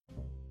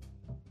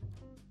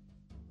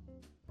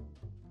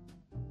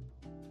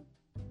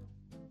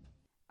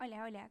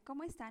Hola, hola,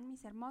 ¿cómo están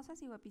mis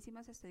hermosas y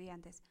guapísimos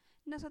estudiantes?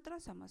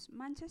 Nosotros somos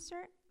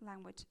Manchester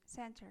Language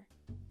Center.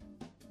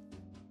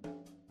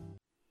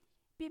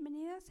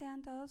 Bienvenidos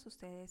sean todos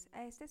ustedes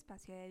a este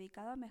espacio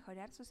dedicado a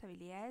mejorar sus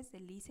habilidades de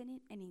listening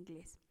en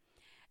inglés.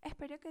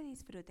 Espero que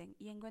disfruten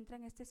y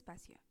encuentren este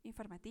espacio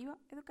informativo,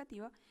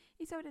 educativo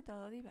y sobre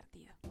todo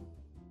divertido.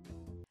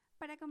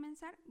 Para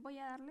comenzar, voy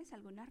a darles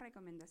algunas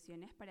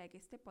recomendaciones para que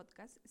este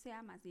podcast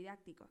sea más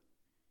didáctico.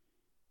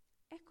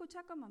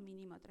 Escucha como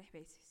mínimo 3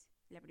 veces.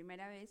 La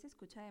primera vez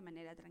escucha de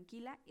manera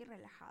tranquila y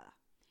relajada.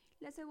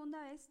 La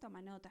segunda vez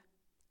toma nota.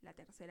 La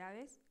tercera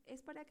vez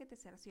es para que te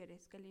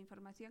cerciores que la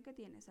información que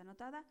tienes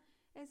anotada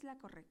es la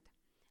correcta.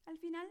 Al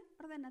final,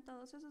 ordena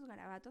todos esos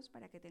garabatos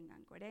para que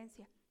tengan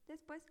coherencia.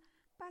 Después,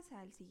 pasa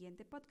al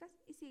siguiente podcast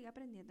y sigue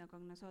aprendiendo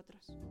con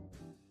nosotros.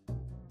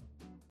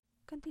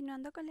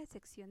 Continuando con la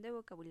sección de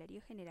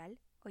vocabulario general,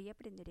 hoy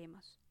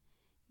aprenderemos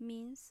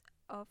Means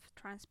of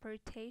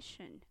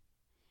Transportation,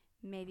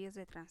 medios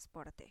de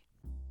transporte.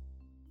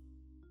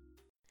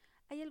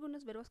 Hay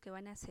algunos verbos que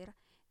van a ser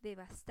de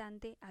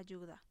bastante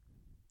ayuda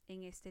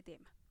en este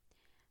tema.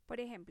 Por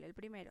ejemplo, el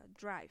primero,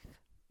 drive,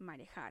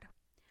 manejar.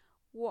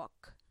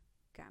 Walk,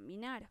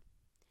 caminar.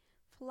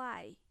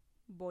 Fly,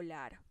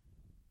 volar.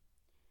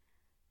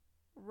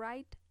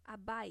 Ride a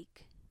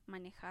bike,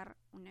 manejar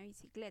una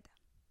bicicleta.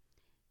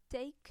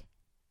 Take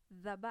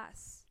the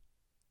bus,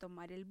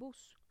 tomar el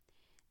bus.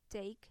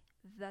 Take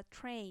the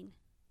train,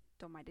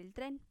 tomar el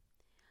tren.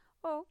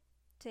 O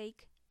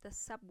take the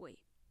subway,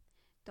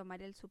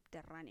 tomar el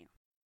subterráneo.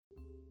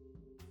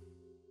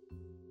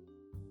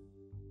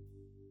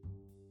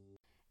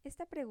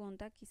 Esta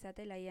pregunta quizá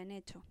te la hayan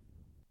hecho.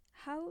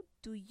 How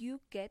do you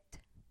get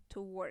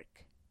to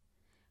work?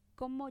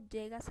 ¿Cómo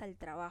llegas al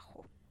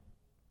trabajo?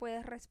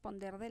 Puedes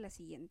responder de la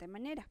siguiente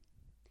manera.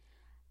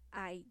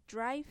 I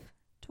drive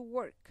to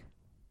work.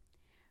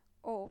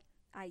 O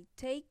I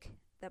take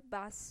the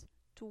bus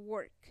to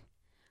work.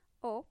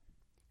 O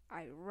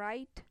I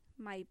ride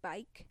my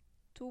bike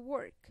to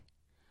work.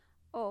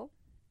 O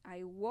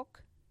I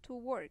walk to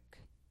work.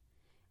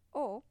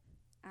 O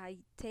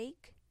I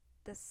take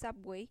the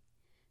subway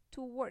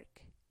to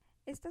work.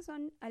 Estos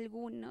son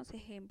algunos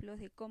ejemplos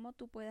de cómo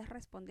tú puedes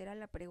responder a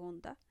la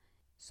pregunta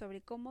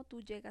sobre cómo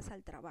tú llegas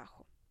al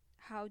trabajo.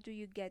 How do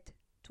you get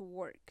to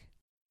work?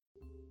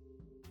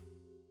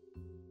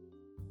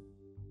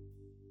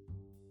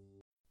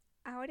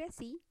 Ahora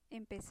sí,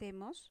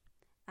 empecemos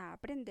a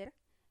aprender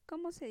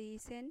cómo se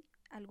dicen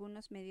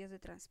algunos medios de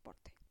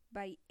transporte.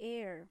 By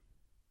air,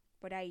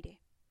 por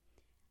aire.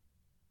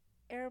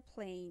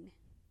 Airplane,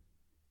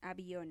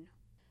 avión.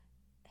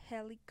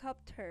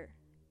 Helicopter,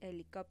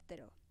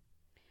 helicóptero.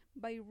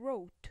 By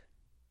road,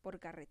 por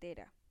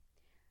carretera.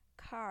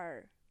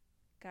 Car,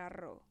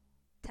 carro.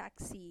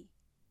 Taxi,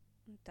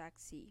 un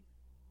taxi.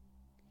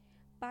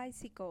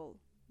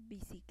 Bicycle,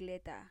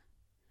 bicicleta.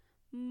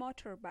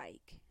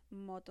 Motorbike,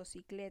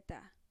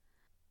 motocicleta.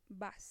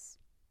 Bus.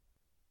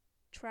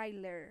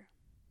 Trailer,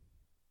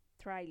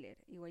 trailer,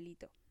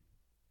 igualito.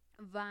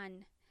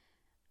 Van,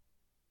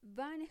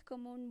 van es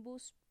como un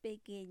bus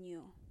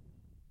pequeño.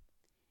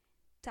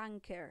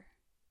 Tanker.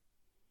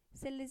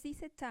 Se les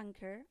dice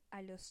tanker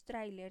a los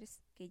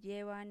trailers que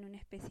llevan una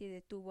especie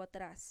de tubo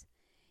atrás,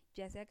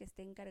 ya sea que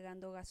estén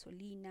cargando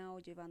gasolina o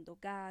llevando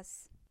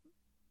gas.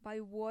 By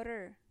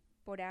water,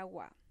 por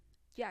agua.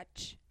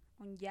 Yacht,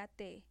 un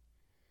yate.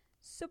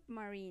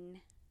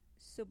 Submarine,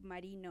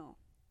 submarino.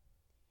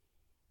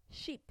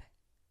 Ship,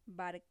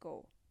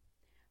 barco.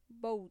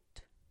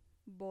 Boat,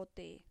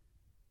 bote.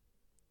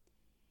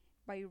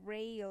 By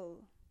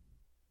rail,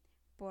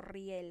 por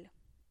riel.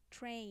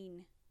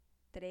 Train,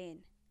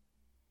 tren.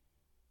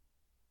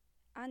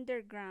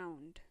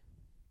 Underground,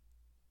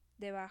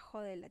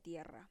 debajo de la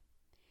tierra.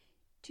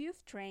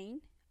 Tube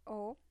train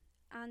o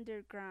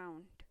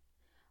underground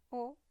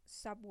o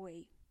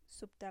subway,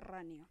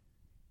 subterráneo.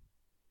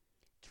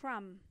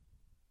 Tram,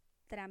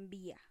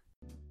 tranvía.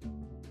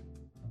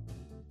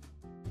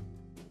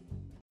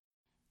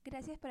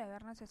 Gracias por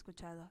habernos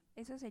escuchado.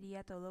 Eso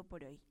sería todo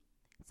por hoy.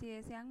 Si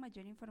desean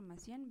mayor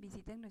información,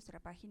 visiten nuestra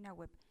página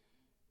web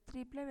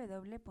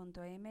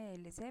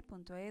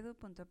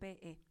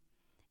www.mlc.edu.pe.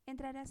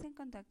 Entrarás en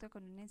contacto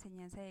con una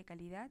enseñanza de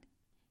calidad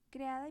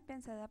creada y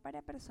pensada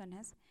para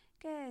personas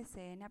que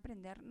deseen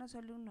aprender no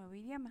solo un nuevo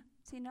idioma,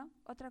 sino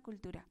otra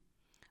cultura,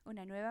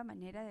 una nueva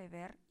manera de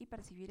ver y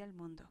percibir el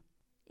mundo.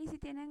 Y si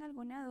tienen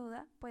alguna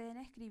duda, pueden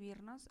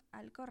escribirnos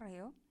al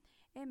correo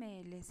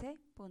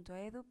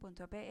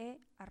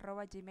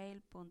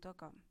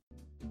mlc.edu.pe@gmail.com.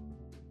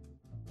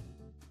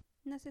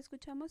 Nos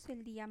escuchamos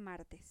el día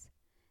martes.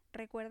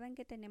 Recuerden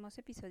que tenemos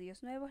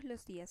episodios nuevos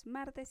los días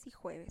martes y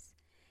jueves.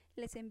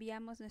 Les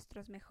enviamos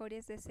nuestros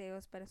mejores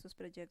deseos para sus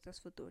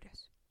proyectos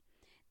futuros.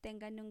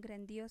 Tengan un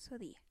grandioso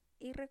día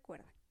y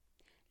recuerden,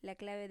 la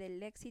clave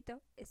del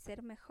éxito es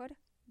ser mejor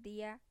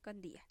día con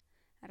día.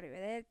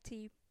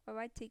 Arrivederci, bye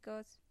bye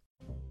chicos.